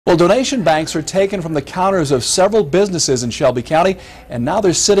Well, donation banks are taken from the counters of several businesses in Shelby County, and now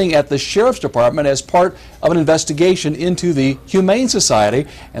they're sitting at the Sheriff's Department as part of an investigation into the Humane Society,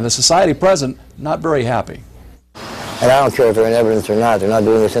 and the society president not very happy. And I don't care if they're in evidence or not, they're not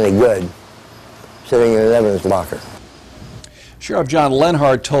doing us any good sitting in an evidence locker. Sheriff John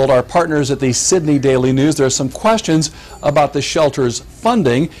Lenhart told our partners at the Sydney Daily News there are some questions about the shelter's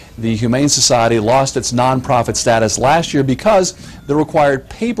funding. The Humane Society lost its nonprofit status last year because the required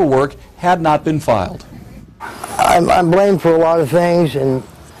paperwork had not been filed. I'm blamed for a lot of things, and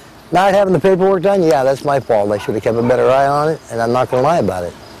not having the paperwork done, yeah, that's my fault. I should have kept a better eye on it, and I'm not going to lie about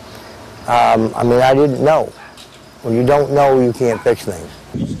it. I mean, I didn't know. When you don't know, you can't fix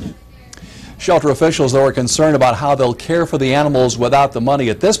things. Shelter officials, though, are concerned about how they'll care for the animals without the money.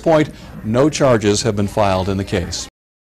 At this point, no charges have been filed in the case.